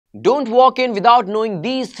Don't walk in without knowing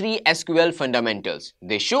these three SQL fundamentals.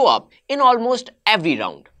 They show up in almost every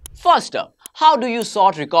round. First up, how do you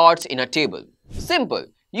sort records in a table? Simple.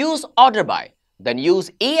 Use order by. Then use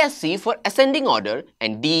ASC for ascending order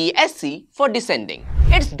and DESC for descending.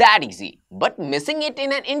 It's that easy, but missing it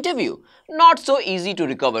in an interview, not so easy to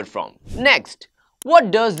recover from. Next,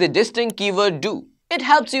 what does the distinct keyword do? It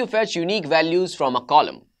helps you fetch unique values from a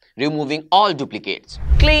column, removing all duplicates.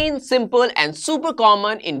 Clean, simple and super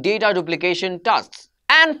common in data duplication tasks.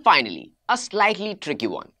 And finally, a slightly tricky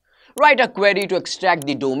one. Write a query to extract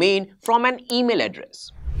the domain from an email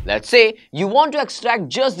address. Let's say you want to extract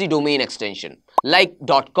just the domain extension like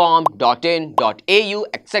 .com, .in, .au,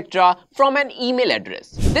 etc. from an email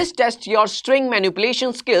address. This tests your string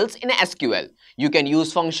manipulation skills in SQL. You can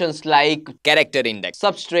use functions like character index,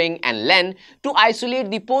 substring and len to isolate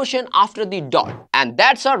the portion after the dot. And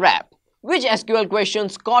that's a wrap. Which SQL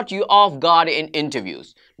questions caught you off guard in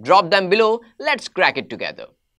interviews? Drop them below, let's crack it together.